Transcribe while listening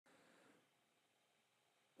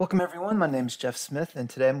Welcome everyone, my name is Jeff Smith and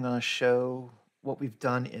today I'm going to show what we've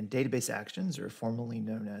done in Database Actions, or formerly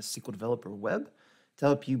known as SQL Developer Web, to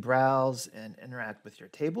help you browse and interact with your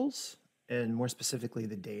tables, and more specifically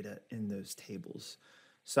the data in those tables.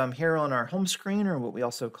 So I'm here on our home screen, or what we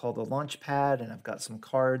also call the launch pad, and I've got some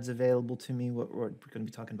cards available to me. What we're going to be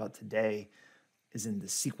talking about today is in the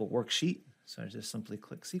SQL worksheet. So I just simply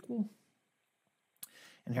click SQL.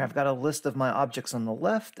 And here I've got a list of my objects on the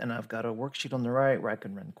left, and I've got a worksheet on the right where I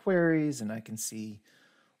can run queries and I can see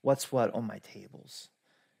what's what on my tables.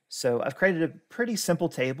 So I've created a pretty simple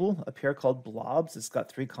table up here called blobs. It's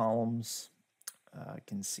got 3 columns. I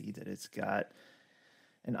can see that it's got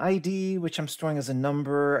an ID, which I'm storing as a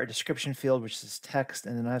number, a description field, which is text,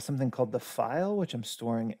 and then I have something called the file, which I'm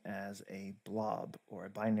storing as a blob, or a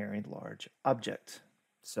binary large object.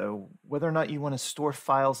 So whether or not you want to store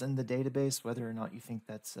files in the database, whether or not you think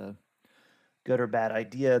that's a good or bad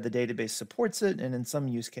idea, the database supports it, and in some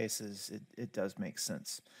use cases, it does make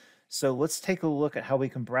sense. So let's take a look at how we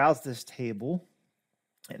can browse this table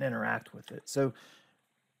and interact with it. So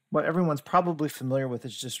what everyone's probably familiar with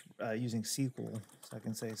is just using SQL. So I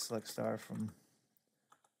can say select star from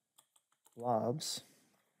blobs.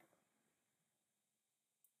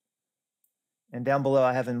 And down below,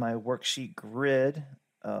 I have in my worksheet grid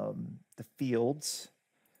the fields.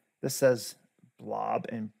 This says blob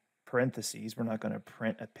in parentheses. We're not going to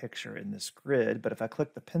print a picture in this grid, but if I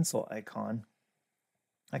click the pencil icon,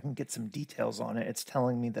 I can get some details on it. It's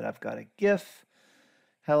telling me that I've got a GIF.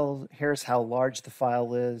 Here's how large the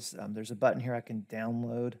file is. There's a button here I can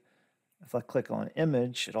download. If I click on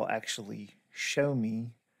image, it'll actually show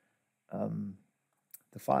me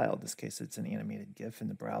the file. In this case, it's an animated GIF,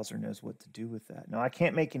 and the browser knows what to do with that. Now, I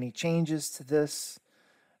can't make any changes to this.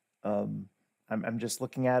 I'm just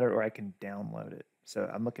looking at it, or I can download it. So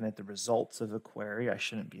I'm looking at the results of a query. I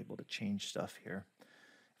shouldn't be able to change stuff here.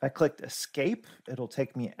 If I clicked escape, it'll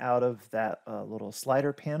take me out of that little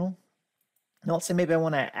slider panel. Now let's say maybe I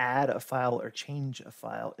want to add a file or change a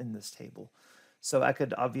file in this table. So I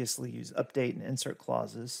could obviously use update and insert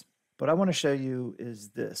clauses. What I want to show you is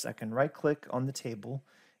this. I can right click on the table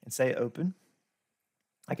and say open.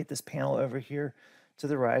 I get this panel over here to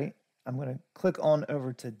the right. I'm going to click on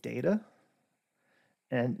over to data.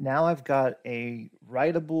 And now I've got a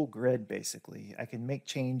writable grid, basically. I can make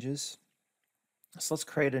changes. So let's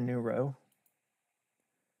create a new row.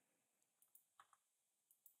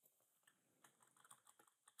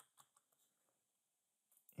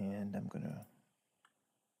 And I'm going to,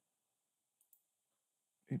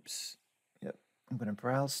 I'm going to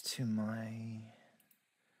browse to my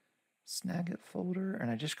Snagit folder. And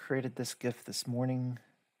I just created this GIF this morning.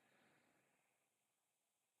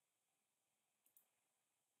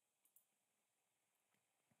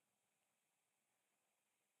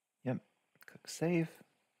 Click save,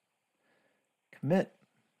 commit.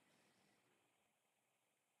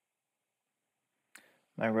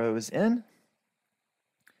 My row is in.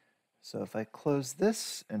 So if I close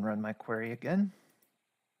this and run my query again,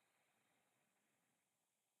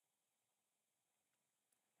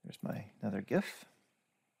 there's my another GIF.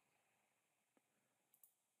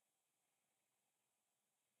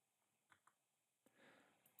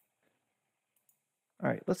 All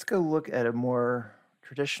right, let's go look at a more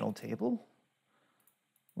traditional table.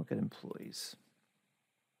 Look at employees.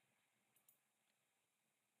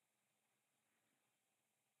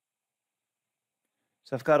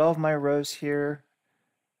 So I've got all of my rows here.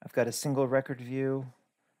 I've got a single record view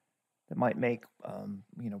that might make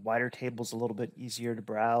wider tables a little bit easier to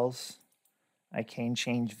browse. I can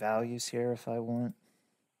change values here if I want.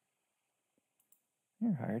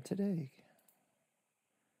 You're hired today.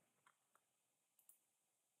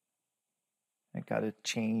 I got to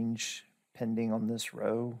change pending on this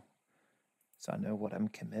row so I know what I'm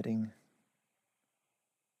committing.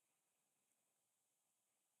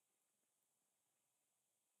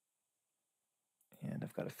 And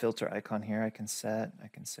I've got a filter icon here I can set. I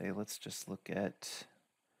can say, let's just look at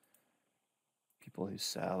people whose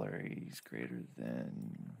salary is greater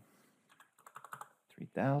than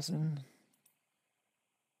 3,000.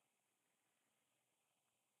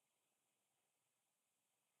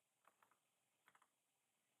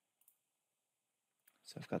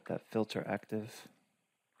 So I've got that filter active.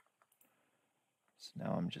 So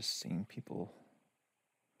now I'm just seeing people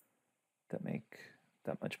that make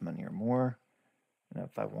that much money or more. And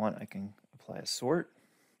if I want, I can apply a sort.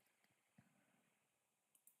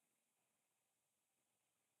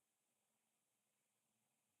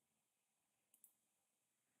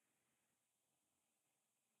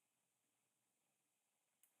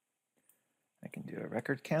 I can do a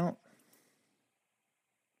record count.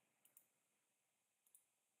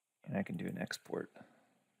 I can do an export.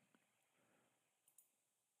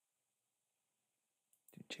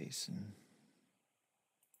 Do JSON.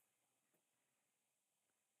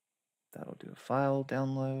 That'll do a file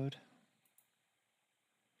download.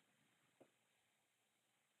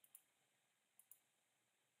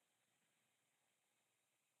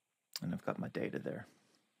 And I've got my data there.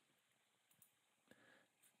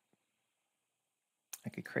 I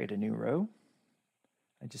could create a new row.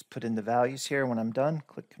 I just put in the values here. When I'm done,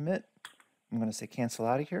 click commit. I'm going to say cancel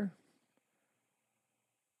out of here.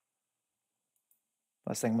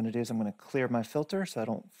 Last thing I'm going to do is I'm going to clear my filter so I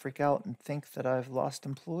don't freak out and think that I've lost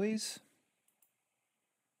employees.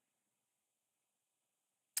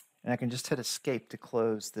 And I can just hit escape to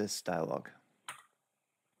close this dialog.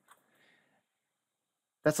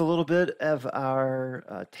 That's a little bit of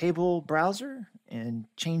our table browser and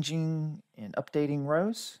changing and updating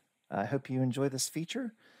rows. I hope you enjoy this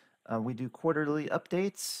feature. We do quarterly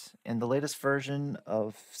updates, and the latest version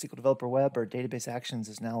of SQL Developer Web or Database Actions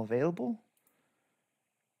is now available.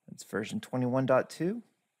 It's version 21.2.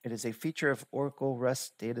 It is a feature of Oracle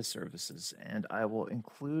REST Data Services, and I will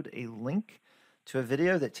include a link to a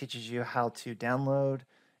video that teaches you how to download,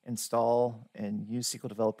 install, and use SQL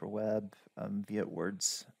Developer Web via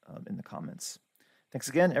Words in the comments. Thanks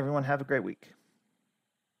again, everyone. Have a great week.